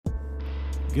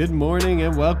Good morning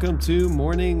and welcome to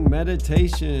Morning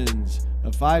Meditations,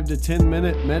 a 5 to 10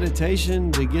 minute meditation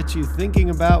to get you thinking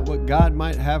about what God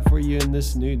might have for you in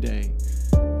this new day.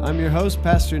 I'm your host,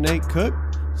 Pastor Nate Cook,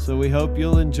 so we hope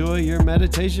you'll enjoy your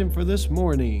meditation for this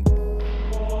morning.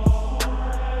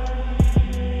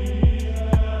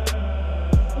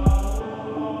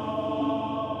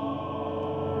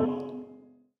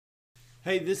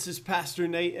 Hey, this is Pastor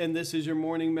Nate, and this is your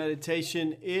morning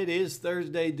meditation. It is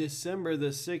Thursday, December the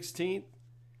 16th,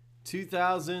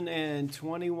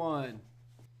 2021.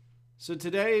 So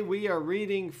today we are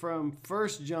reading from 1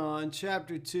 John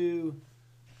chapter 2,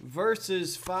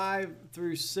 verses 5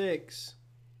 through 6.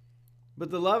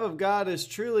 But the love of God is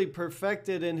truly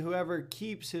perfected in whoever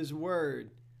keeps his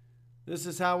word. This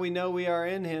is how we know we are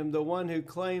in him. The one who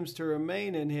claims to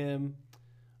remain in him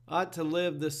ought to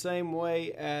live the same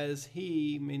way as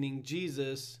he, meaning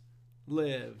Jesus,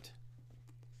 lived.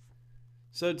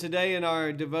 So today in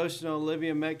our devotional,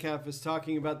 Olivia Metcalf is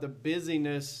talking about the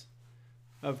busyness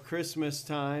of Christmas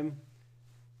time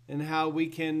and how we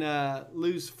can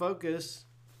lose focus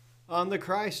on the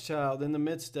Christ child in the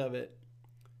midst of it.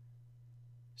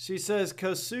 She says,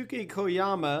 Kosuke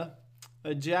Koyama,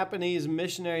 a Japanese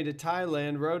missionary to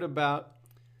Thailand, wrote about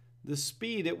the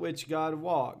speed at which God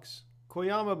walks.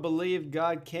 Koyama believed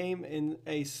God came in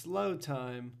a slow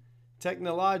time,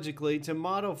 technologically, to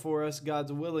model for us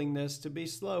God's willingness to be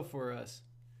slow for us.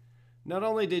 Not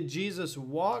only did Jesus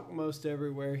walk most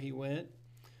everywhere he went,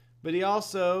 but he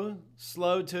also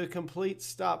slowed to a complete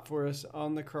stop for us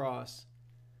on the cross.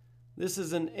 This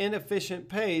is an inefficient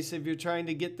pace if you're trying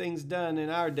to get things done in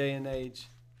our day and age.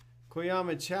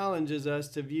 Koyama challenges us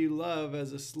to view love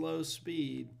as a slow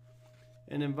speed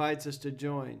and invites us to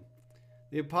join.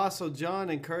 The Apostle John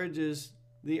encourages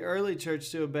the early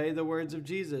church to obey the words of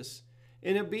Jesus.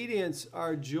 In obedience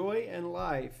are joy and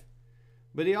life.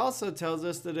 But he also tells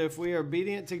us that if we are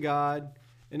obedient to God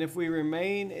and if we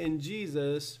remain in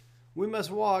Jesus, we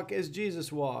must walk as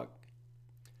Jesus walked.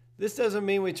 This doesn't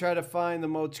mean we try to find the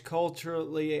most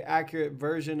culturally accurate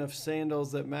version of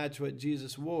sandals that match what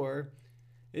Jesus wore.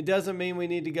 It doesn't mean we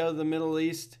need to go to the Middle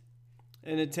East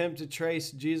and attempt to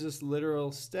trace Jesus'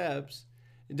 literal steps.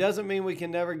 It doesn't mean we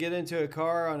can never get into a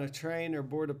car, on a train, or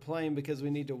board a plane because we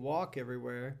need to walk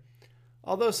everywhere.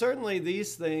 Although certainly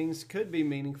these things could be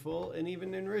meaningful and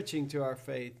even enriching to our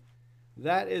faith.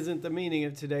 That isn't the meaning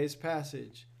of today's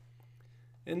passage.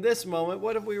 In this moment,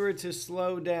 what if we were to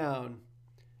slow down?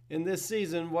 In this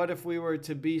season, what if we were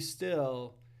to be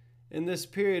still? In this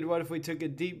period, what if we took a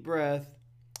deep breath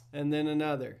and then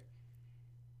another?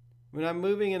 When I'm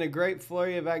moving in a great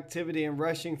flurry of activity and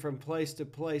rushing from place to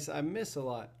place, I miss a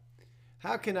lot.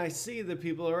 How can I see the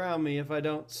people around me if I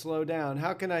don't slow down?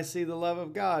 How can I see the love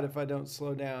of God if I don't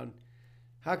slow down?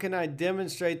 How can I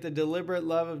demonstrate the deliberate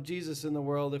love of Jesus in the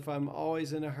world if I'm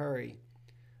always in a hurry?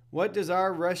 What does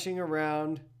our rushing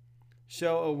around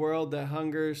show a world that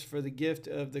hungers for the gift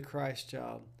of the Christ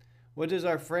child? What does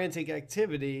our frantic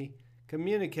activity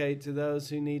communicate to those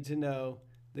who need to know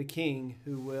the King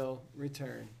who will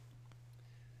return?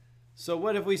 So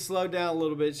what if we slowed down a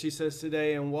little bit, she says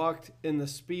today, and walked in the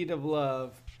speed of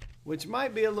love, which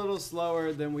might be a little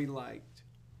slower than we liked?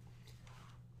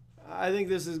 I think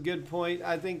this is a good point.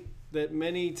 I think that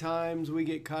many times we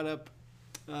get caught up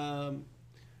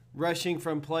rushing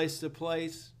from place to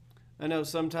place. I know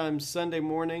sometimes Sunday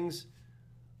mornings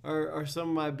are some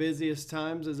of my busiest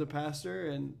times as a pastor,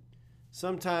 and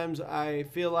sometimes I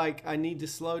feel like I need to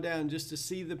slow down just to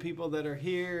see the people that are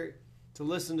here, to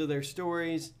listen to their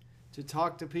stories, to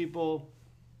talk to people.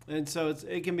 And so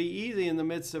it can be easy in the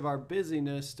midst of our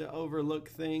busyness to overlook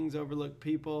things, overlook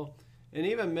people, and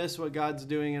even miss what God's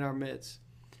doing in our midst.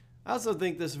 I also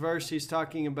think this verse she's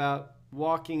talking about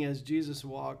walking as Jesus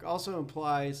walked also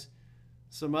implies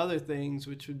some other things,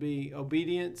 which would be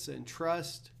obedience and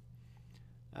trust.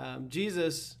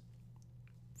 Jesus,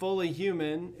 fully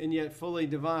human and yet fully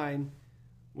divine,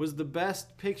 was the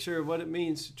best picture of what it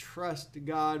means to trust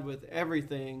God with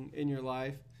everything in your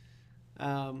life.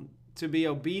 To be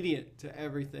obedient to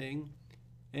everything.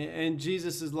 And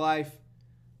Jesus' life,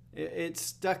 it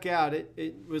stuck out.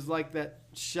 It was like that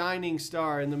shining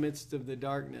star in the midst of the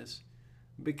darkness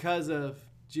because of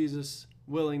Jesus'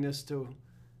 willingness to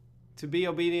be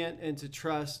obedient and to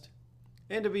trust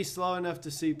and to be slow enough to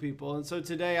see people. And so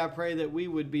today I pray that we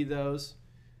would be those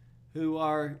who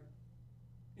are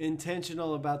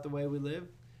intentional about the way we live.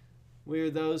 We are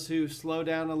those who slow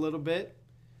down a little bit.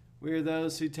 We are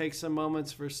those who take some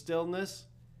moments for stillness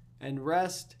and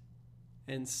rest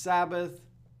and Sabbath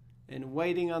and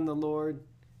waiting on the Lord.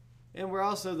 And we're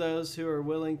also those who are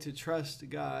willing to trust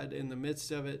God in the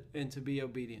midst of it and to be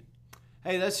obedient.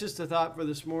 Hey, that's just a thought for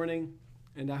this morning,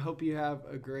 and I hope you have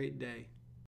a great day.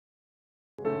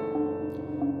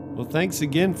 Well, thanks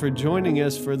again for joining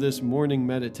us for this morning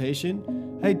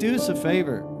meditation. Hey, do us a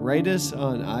favor, rate us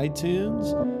on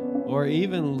iTunes, or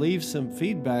even leave some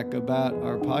feedback about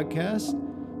our podcast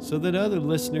so that other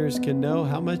listeners can know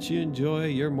how much you enjoy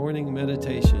your morning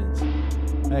meditations.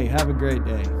 Hey, have a great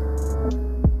day.